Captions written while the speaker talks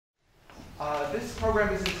This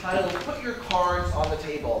program is entitled Put Your Cards on the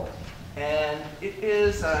Table, and it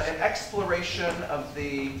is an exploration of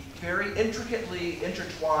the very intricately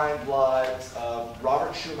intertwined lives of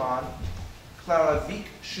Robert Schumann, Clara Wieck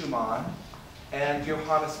Schumann, and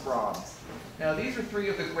Johannes Brahms. Now, these are three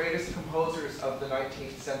of the greatest composers of the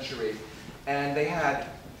 19th century, and they had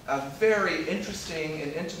very interesting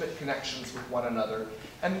and intimate connections with one another.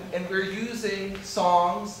 And we're using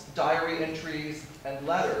songs, diary entries, and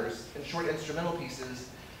letters, and short instrumental pieces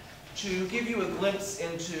to give you a glimpse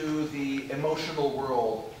into the emotional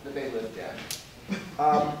world that they lived in.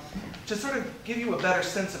 To sort of give you a better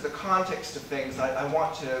sense of the context of things, I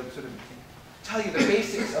want to sort of tell you the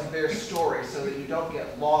basics of their story so that you don't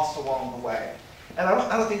get lost along the way. And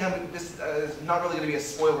I don't think this is not really going to be a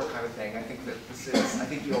spoiler kind of thing. I think that this is. I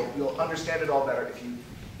think you'll understand it all better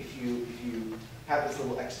if you have this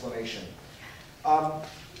little explanation.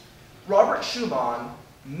 Robert Schumann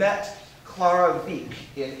met Clara Wieck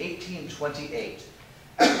in 1828.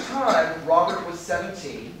 At the time, Robert was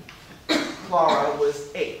 17, Clara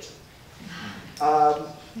was 8.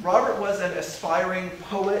 Robert was an aspiring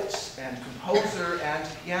poet and composer and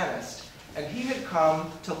pianist, and he had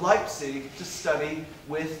come to Leipzig to study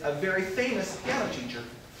with a very famous piano teacher,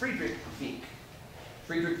 Friedrich Wieck.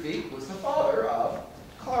 Friedrich Wieck was the father of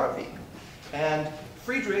Clara Wieck. And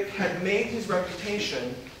Friedrich had made his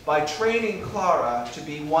reputation by training Clara to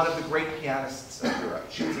be one of the great pianists of Europe.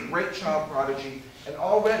 She was a great child prodigy, and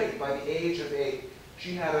already by the age of 8,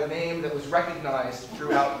 she had a name that was recognized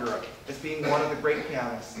throughout Europe as being one of the great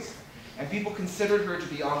pianists. And people considered her to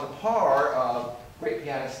be on the par of great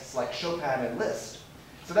pianists like Chopin and Liszt.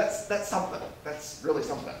 So that's something. That's really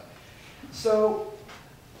something. So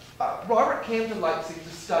Robert came to Leipzig to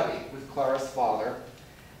study with Clara's father,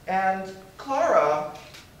 and Clara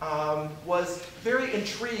was very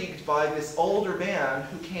intrigued by this older man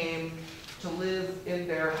who came to live in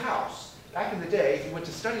their house. Back in the day, if you went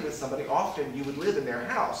to study with somebody, often you would live in their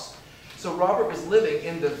house. So Robert was living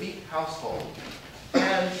in the Wieck household.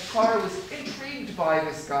 And Clara was intrigued by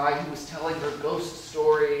this guy who was telling her ghost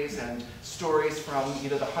stories and stories from,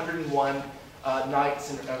 the 101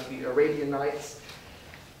 nights of the Arabian Nights.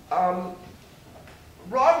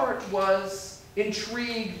 Robert was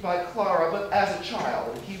intrigued by Clara, but as a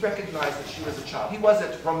child. He recognized that she was a child. He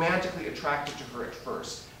wasn't romantically attracted to her at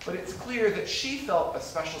first, but it's clear that she felt a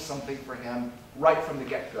special something for him right from the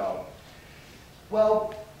get-go.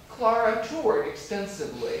 Well, Clara toured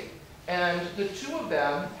extensively, and the two of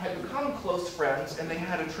them had become close friends, and they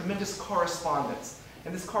had a tremendous correspondence.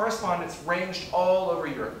 And this correspondence ranged all over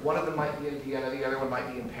Europe. One of them might be in Vienna, the other one might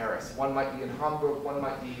be in Paris. One might be in Hamburg, one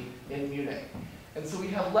might be in Munich. And so we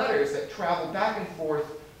have letters that travel back and forth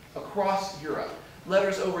across Europe.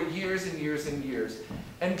 Letters over years and years and years.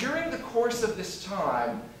 And during the course of this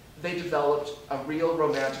time, they developed a real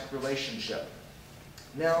romantic relationship.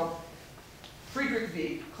 Now, Friedrich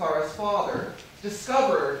Wieck, Clara's father,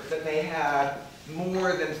 discovered that they had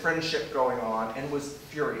more than friendship going on and was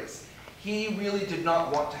furious. He really did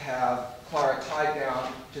not want to have Clara tied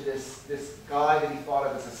down to this guy that he thought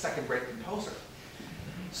of as a second-rate composer.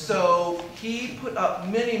 So he put up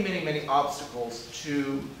many, many, many obstacles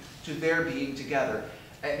to their being together.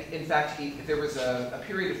 And in fact, there was a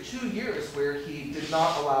period of 2 years where he did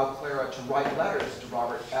not allow Clara to write letters to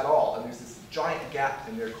Robert at all. And there's this giant gap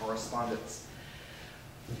in their correspondence.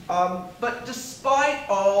 But despite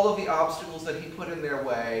all of the obstacles that he put in their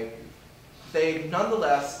way, they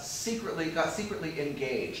nonetheless got secretly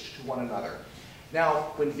engaged to one another.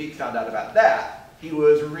 Now, when Wieck found out about that, he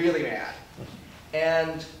was really mad.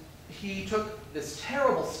 And he took this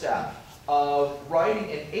terrible step of writing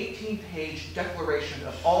an 18-page declaration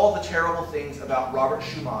of all the terrible things about Robert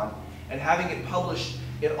Schumann and having it published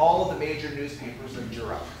in all of the major newspapers of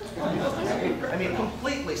Europe. I mean,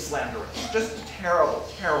 completely slanderous. Just a terrible,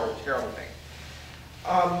 terrible, terrible thing.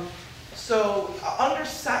 So, under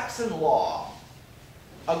Saxon law,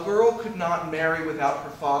 a girl could not marry without her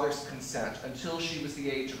father's consent until she was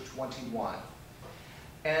the age of 21.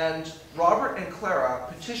 And Robert and Clara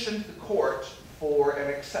petitioned the court for an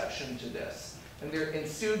exception to this. And there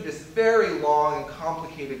ensued this very long and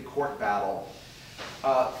complicated court battle.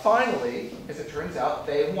 Finally, as it turns out,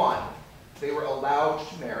 they won. They were allowed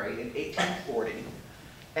to marry in 1840.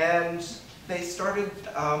 And they started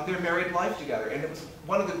their married life together. And it was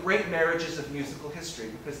one of the great marriages of musical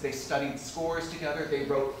history because they studied scores together, they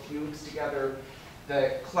wrote fugues together.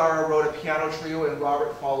 Clara wrote a piano trio, and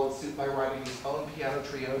Robert followed suit by writing his own piano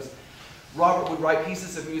trios. Robert would write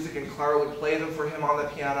pieces of music, and Clara would play them for him on the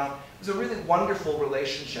piano. It was a really wonderful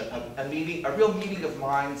relationship, a real meeting of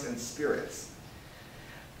minds and spirits.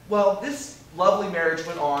 Well, this lovely marriage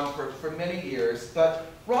went on for many years, but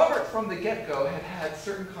Robert from the get-go had had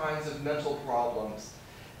certain kinds of mental problems.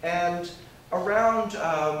 And around,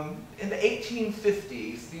 in the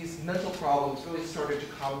 1850s, these mental problems really started to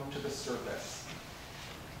come to the surface.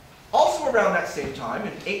 Also around that same time,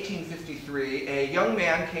 in 1853, a young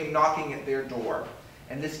man came knocking at their door.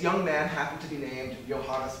 And this young man happened to be named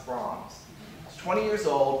Johannes Brahms. He's 20 years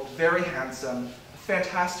old, very handsome, a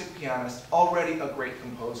fantastic pianist, already a great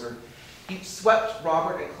composer. He swept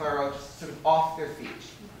Robert and Clara just sort of off their feet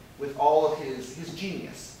with all of his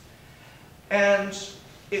genius. And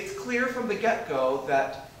it's clear from the get-go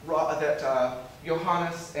that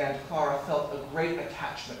Johannes and Clara felt a great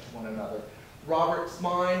attachment to one another. Robert's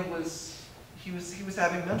mind was, he was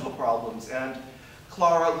having mental problems, and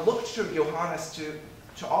Clara looked to Johannes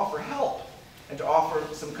to offer help and to offer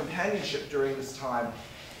some companionship during this time.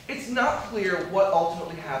 It's not clear what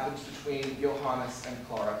ultimately happened between Johannes and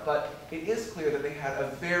Clara, but it is clear that they had a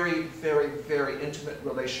very, very, very intimate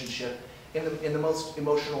relationship in the most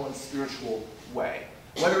emotional and spiritual way.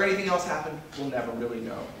 Whether anything else happened, we'll never really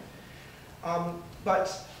know.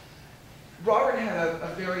 But Robert had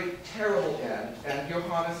a very terrible end, and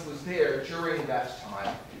Johannes was there during that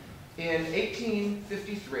time. In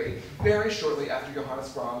 1853, very shortly after Johannes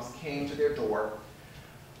Brahms came to their door,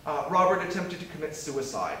 Robert attempted to commit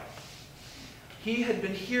suicide. He had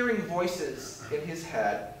been hearing voices in his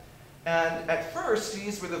head, and at first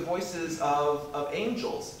these were the voices of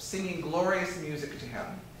angels singing glorious music to him.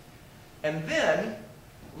 And then,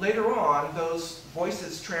 later on, those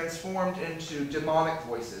voices transformed into demonic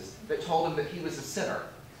voices that told him that he was a sinner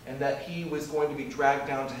and that he was going to be dragged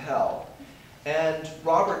down to hell. And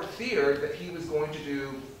Robert feared that he was going to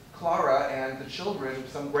do Clara and the children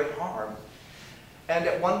some great harm. And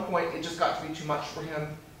at one point, it just got to be too much for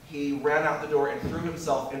him. He ran out the door and threw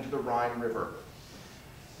himself into the Rhine River.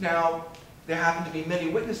 Now, there happened to be many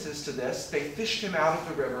witnesses to this. They fished him out of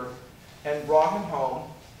the river and brought him home.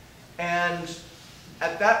 And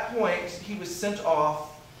at that point, he was sent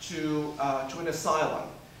off to an asylum,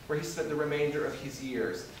 where he spent the remainder of his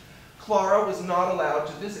years. Clara was not allowed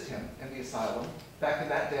to visit him in the asylum. Back in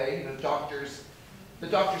that day, the doctors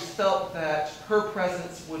felt that her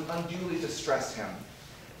presence would unduly distress him.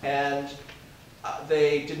 And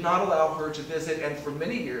they did not allow her to visit, and for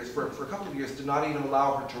many years, for a couple of years, did not even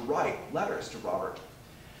allow her to write letters to Robert.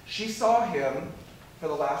 She saw him for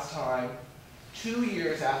the last time 2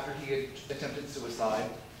 years after he had attempted suicide,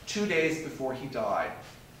 2 days before he died.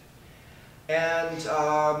 And,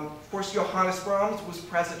 of course, Johannes Brahms was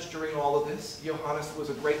present during all of this. Johannes was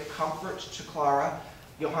a great comfort to Clara.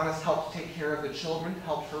 Johannes helped take care of the children,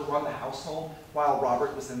 helped her run the household while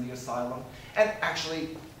Robert was in the asylum, and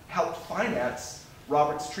actually helped finance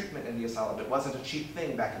Robert's treatment in the asylum. It wasn't a cheap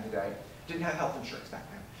thing back in the day. Didn't have health insurance back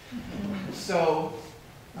then. So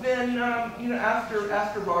then,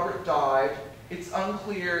 after Robert died, it's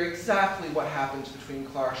unclear exactly what happened between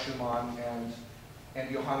Clara Schumann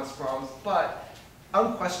and Johannes Brahms, but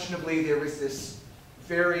unquestionably there was this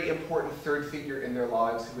very important third figure in their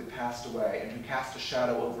lives who had passed away and who cast a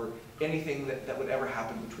shadow over anything that would ever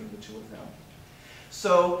happen between the two of them.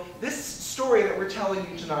 So this story that we're telling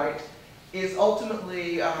you tonight is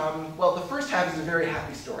ultimately, well, the first half is a very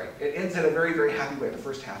happy story. It ends in a very, very happy way, the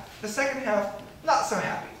first half. The second half, not so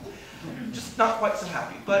happy. Just not quite so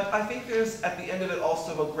happy. But I think there's, at the end of it,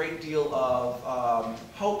 also a great deal of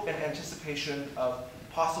hope and anticipation of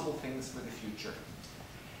possible things for the future.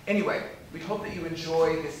 Anyway, we hope that you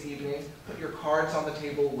enjoy this evening. Put your cards on the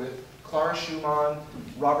table with Clara Schumann,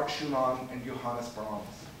 Robert Schumann, and Johannes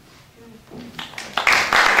Brahms.